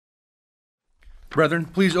Brethren,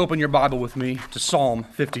 please open your Bible with me to Psalm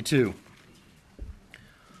 52.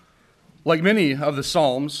 Like many of the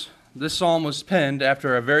Psalms, this psalm was penned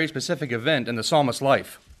after a very specific event in the psalmist's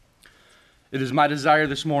life. It is my desire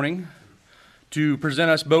this morning to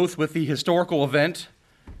present us both with the historical event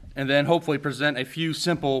and then hopefully present a few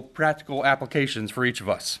simple practical applications for each of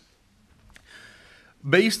us.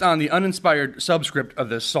 Based on the uninspired subscript of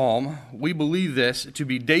this psalm, we believe this to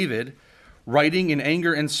be David writing in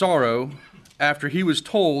anger and sorrow after he was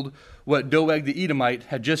told what Doeg the Edomite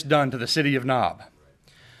had just done to the city of Nob.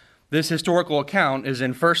 This historical account is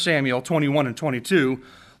in 1 Samuel 21 and 22.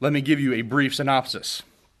 Let me give you a brief synopsis.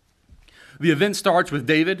 The event starts with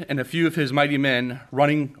David and a few of his mighty men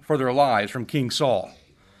running for their lives from King Saul.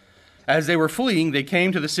 As they were fleeing, they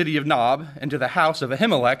came to the city of Nob and to the house of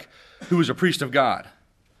Ahimelech, who was a priest of God.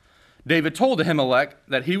 David told Ahimelech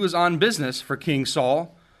that he was on business for King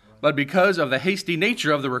Saul, but because of the hasty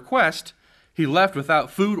nature of the request, he left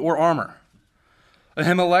without food or armor.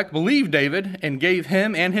 Ahimelech believed David and gave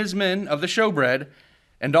him and his men of the showbread,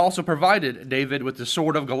 and also provided David with the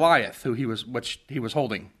sword of Goliath, which he was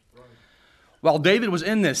holding. While David was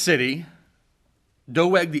in this city,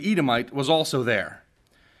 Doeg the Edomite was also there,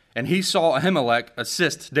 and he saw Ahimelech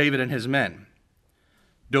assist David and his men.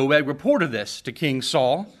 Doeg reported this to King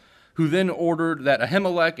Saul, who then ordered that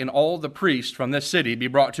Ahimelech and all the priests from this city be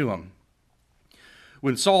brought to him.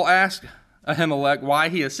 When Saul asked Ahimelech why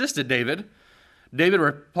he assisted David, David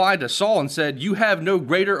replied to Saul and said, "You have no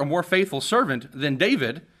greater or more faithful servant than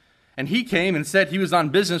David, and he came and said he was on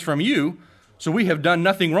business from you, so we have done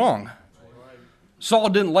nothing wrong." Saul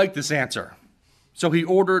didn't like this answer, so he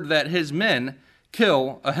ordered that his men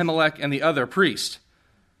kill Ahimelech and the other priest.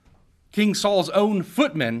 King Saul's own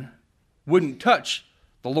footmen wouldn't touch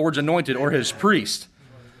the Lord's anointed or his priest.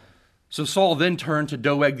 So Saul then turned to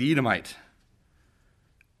Doeg the Edomite,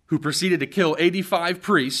 who proceeded to kill 85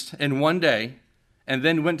 priests in one day, and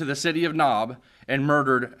then went to the city of Nob and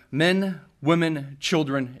murdered men, women,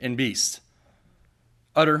 children, and beasts.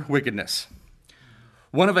 Utter wickedness.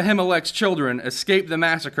 One of Ahimelech's children escaped the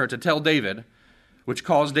massacre to tell David, which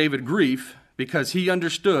caused David grief because he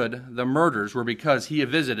understood the murders were because he had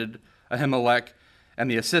visited Ahimelech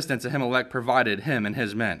and the assistance Ahimelech provided him and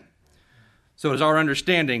his men. So it is our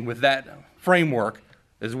understanding with that framework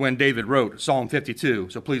is when David wrote Psalm 52.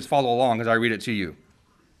 So please follow along as I read it to you.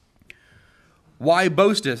 Why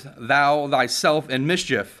boastest thou thyself in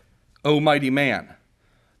mischief, O mighty man?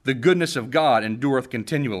 The goodness of God endureth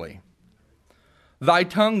continually. Thy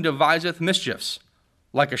tongue deviseth mischiefs,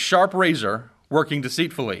 like a sharp razor working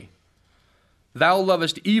deceitfully. Thou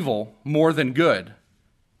lovest evil more than good,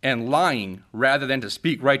 and lying rather than to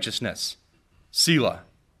speak righteousness. Selah.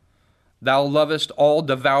 Thou lovest all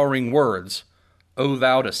devouring words, O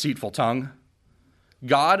thou deceitful tongue.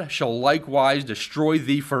 God shall likewise destroy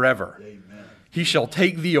thee forever. Amen. He shall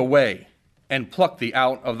take thee away, and pluck thee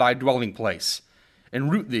out of thy dwelling place,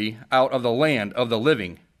 and root thee out of the land of the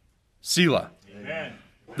living. Selah. Amen.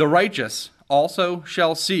 The righteous also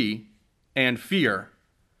shall see and fear,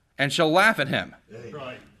 and shall laugh at him.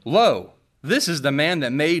 Right. Lo, this is the man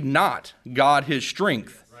that made not God his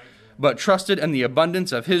strength, but trusted in the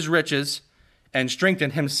abundance of his riches, and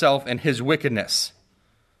strengthened himself in his wickedness.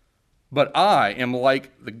 But I am like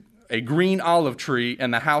a green olive tree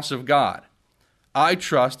in the house of God. I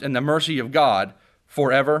trust in the mercy of God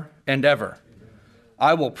forever and ever.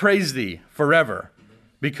 I will praise thee forever,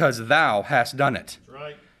 because thou hast done it.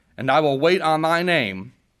 And I will wait on thy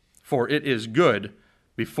name, for it is good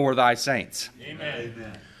before thy saints.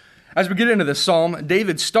 Amen. As we get into this psalm,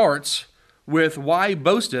 David starts with, "Why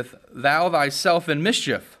boasteth thou thyself in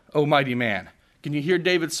mischief, O mighty man?" Can you hear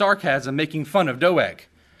David's sarcasm making fun of Doeg?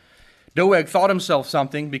 Doeg thought himself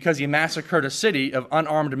something because he massacred a city of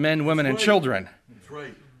unarmed men, women, and children. That's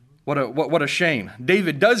right. What a shame.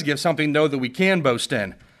 David does give something, though, that we can boast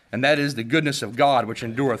in, and that is the goodness of God, which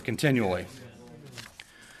endureth continually.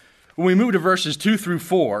 When we move to verses 2 through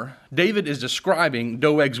 4, David is describing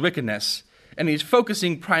Doeg's wickedness, and he's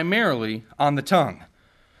focusing primarily on the tongue,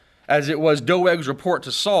 as it was Doeg's report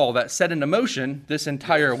to Saul that set into motion this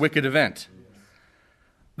entire wicked event.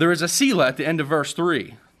 There is a Selah at the end of verse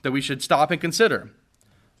 3 that we should stop and consider.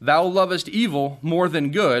 Thou lovest evil more than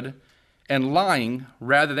good, and lying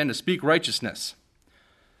rather than to speak righteousness.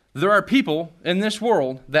 There are people in this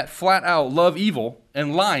world that flat out love evil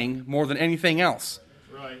and lying more than anything else.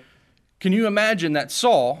 Right. Can you imagine that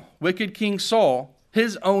Saul, wicked King Saul,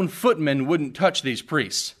 his own footmen wouldn't touch these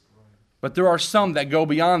priests? But there are some that go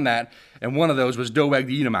beyond that, and one of those was Doeg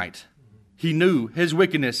the Edomite. He knew his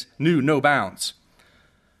wickedness knew no bounds.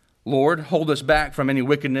 Lord, hold us back from any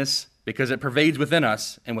wickedness because it pervades within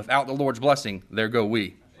us, and without the Lord's blessing, there go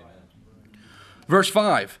we. Amen. Verse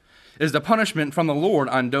 5 is the punishment from the Lord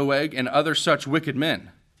on Doeg and other such wicked men.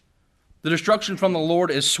 The destruction from the Lord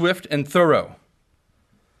is swift and thorough.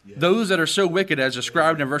 Yes. Those that are so wicked as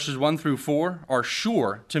described in verses 1 through 4 are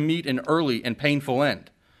sure to meet an early and painful end.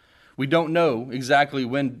 We don't know exactly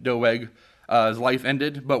when Doeg's life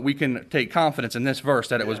ended, but we can take confidence in this verse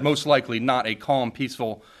that it was most likely not a calm,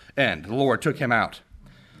 peaceful end. The Lord took him out.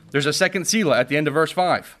 There's a second Selah at the end of verse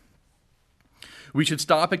 5. We should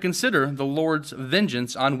stop and consider the Lord's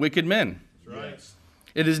vengeance on wicked men. Right.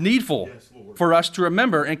 It is needful for us to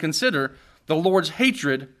remember and consider the Lord's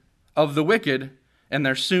hatred of the wicked and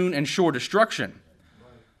their soon and sure destruction.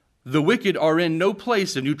 The wicked are in no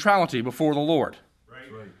place of neutrality before the Lord.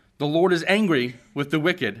 The Lord is angry with the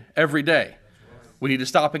wicked every day. We need to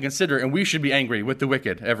stop and consider, and we should be angry with the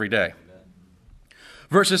wicked every day.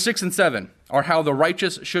 Verses 6 and 7 are how the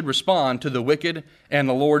righteous should respond to the wicked and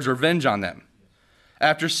the Lord's revenge on them.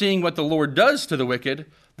 After seeing what the Lord does to the wicked,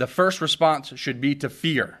 the first response should be to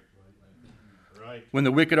fear. Right. When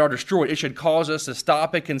the wicked are destroyed, it should cause us to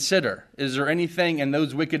stop and consider, is there anything in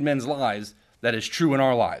those wicked men's lives that is true in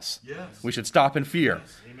our lives? Yes. We should stop and fear.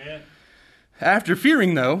 Yes. Amen. After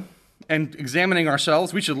fearing, though, and examining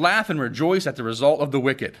ourselves, we should laugh and rejoice at the result of the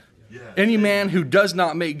wicked. Yes. Any man who does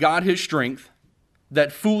not make God his strength,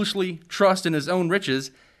 that foolishly trusts in his own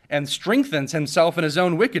riches and strengthens himself in his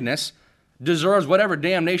own wickedness, deserves whatever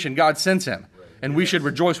damnation God sends him. And we should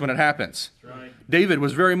rejoice when it happens. Right. David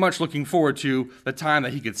was very much looking forward to the time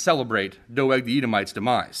that he could celebrate Doeg the Edomite's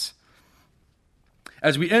demise.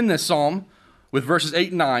 As we end this psalm with verses 8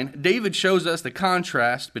 and 9, David shows us the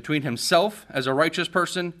contrast between himself as a righteous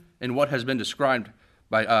person and what has been described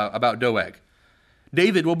about Doeg.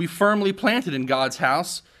 David will be firmly planted in God's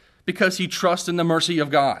house because he trusts in the mercy of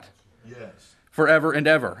God. Yes. Forever and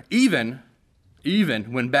ever, even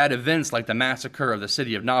when bad events like the massacre of the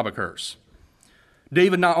city of Nob occurs.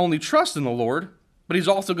 David not only trusts in the Lord, but he's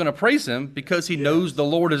also going to praise him because he knows the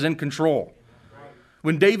Lord is in control.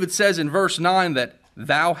 When David says in verse 9 that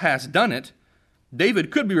thou hast done it,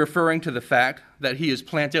 David could be referring to the fact that he is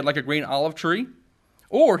planted like a green olive tree,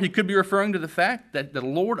 or he could be referring to the fact that the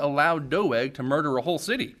Lord allowed Doeg to murder a whole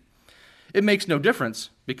city. It makes no difference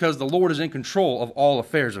because the Lord is in control of all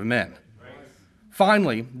affairs of men.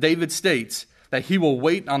 Finally, David states that he will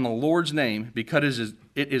wait on the Lord's name because it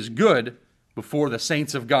is good before the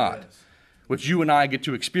saints of God, which you and I get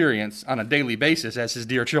to experience on a daily basis as his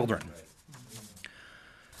dear children.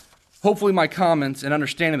 Hopefully my comments and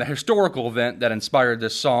understanding the historical event that inspired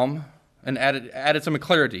this psalm and added some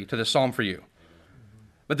clarity to this psalm for you.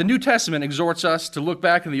 But the New Testament exhorts us to look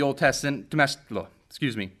back in the Old Testament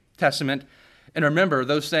and remember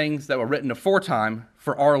those things that were written aforetime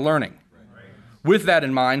for our learning. With that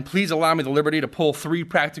in mind, please allow me the liberty to pull 3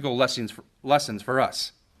 practical lessons for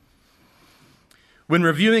us. When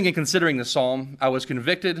reviewing and considering the psalm, I was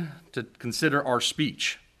convicted to consider our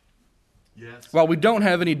speech. Yes. While we don't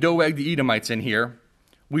have any Doeg the Edomites in here,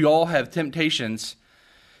 we all have temptations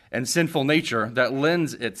and sinful nature that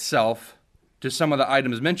lends itself to some of the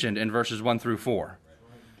items mentioned in verses 1 through 4.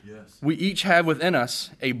 Yes. We each have within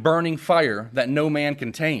us a burning fire that no man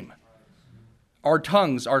can tame. Our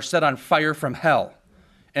tongues are set on fire from hell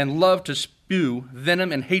and love to spew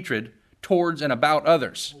venom and hatred towards and about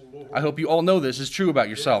others. I hope you all know this is true about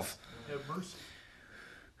yourself. Yes. Have mercy.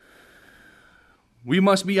 We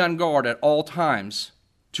must be on guard at all times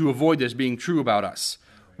to avoid this being true about us.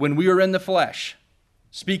 When we are in the flesh,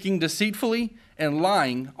 speaking deceitfully and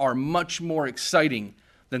lying are much more exciting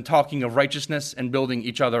than talking of righteousness and building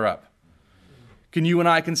each other up. Can you and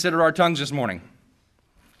I consider our tongues this morning?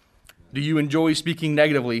 Do you enjoy speaking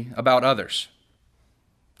negatively about others?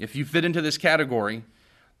 If you fit into this category,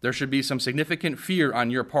 there should be some significant fear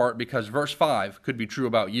on your part because verse 5 could be true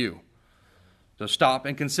about you. So stop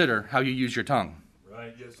and consider how you use your tongue.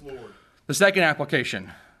 Right, yes, Lord. The second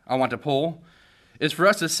application I want to pull is for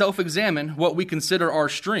us to self-examine what we consider our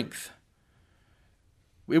strength.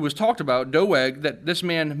 It was talked about, Doeg, that this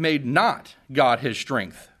man made not God his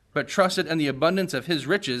strength, but trusted in the abundance of his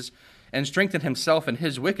riches and strengthened himself in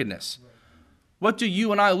his wickedness. What do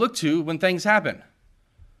you and I look to when things happen?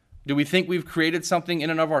 Do we think we've created something in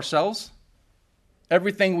and of ourselves?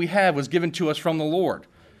 Everything we have was given to us from the Lord.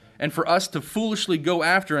 And for us to foolishly go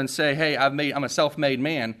after and say, hey, I'm a self-made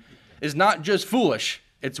man, is not just foolish,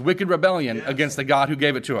 it's wicked rebellion against the God who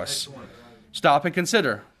gave it to us. Stop and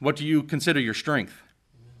consider. What do you consider your strength?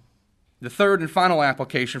 The third and final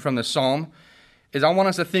application from this psalm is I want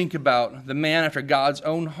us to think about the man after God's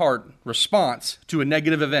own heart response to a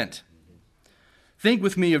negative event. Think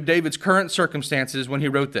with me of David's current circumstances when he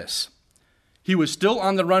wrote this. He was still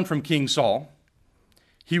on the run from King Saul.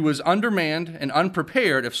 He was undermanned and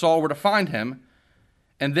unprepared if Saul were to find him.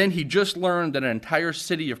 And then he just learned that an entire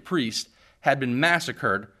city of priests had been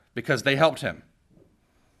massacred because they helped him.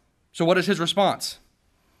 So what is his response?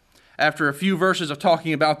 After a few verses of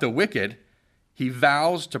talking about the wicked, he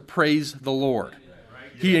vows to praise the Lord.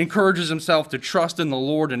 He encourages himself to trust in the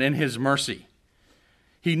Lord and in his mercy.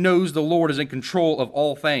 He knows the Lord is in control of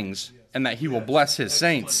all things and that he will bless his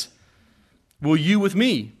saints. Will you with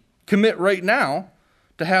me commit right now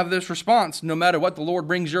to have this response no matter what the Lord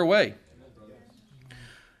brings your way?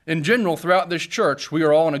 In general, throughout this church, we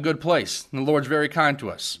are all in a good place, and the Lord's very kind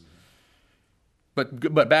to us.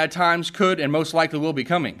 But bad times could and most likely will be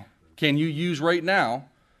coming. Can you use right now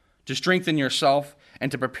to strengthen yourself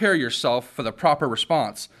and to prepare yourself for the proper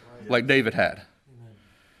response like David had?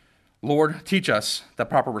 Lord, teach us the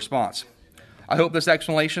proper response. I hope this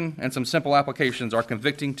explanation and some simple applications are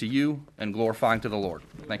convicting to you and glorifying to the Lord.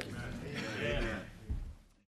 Thank you.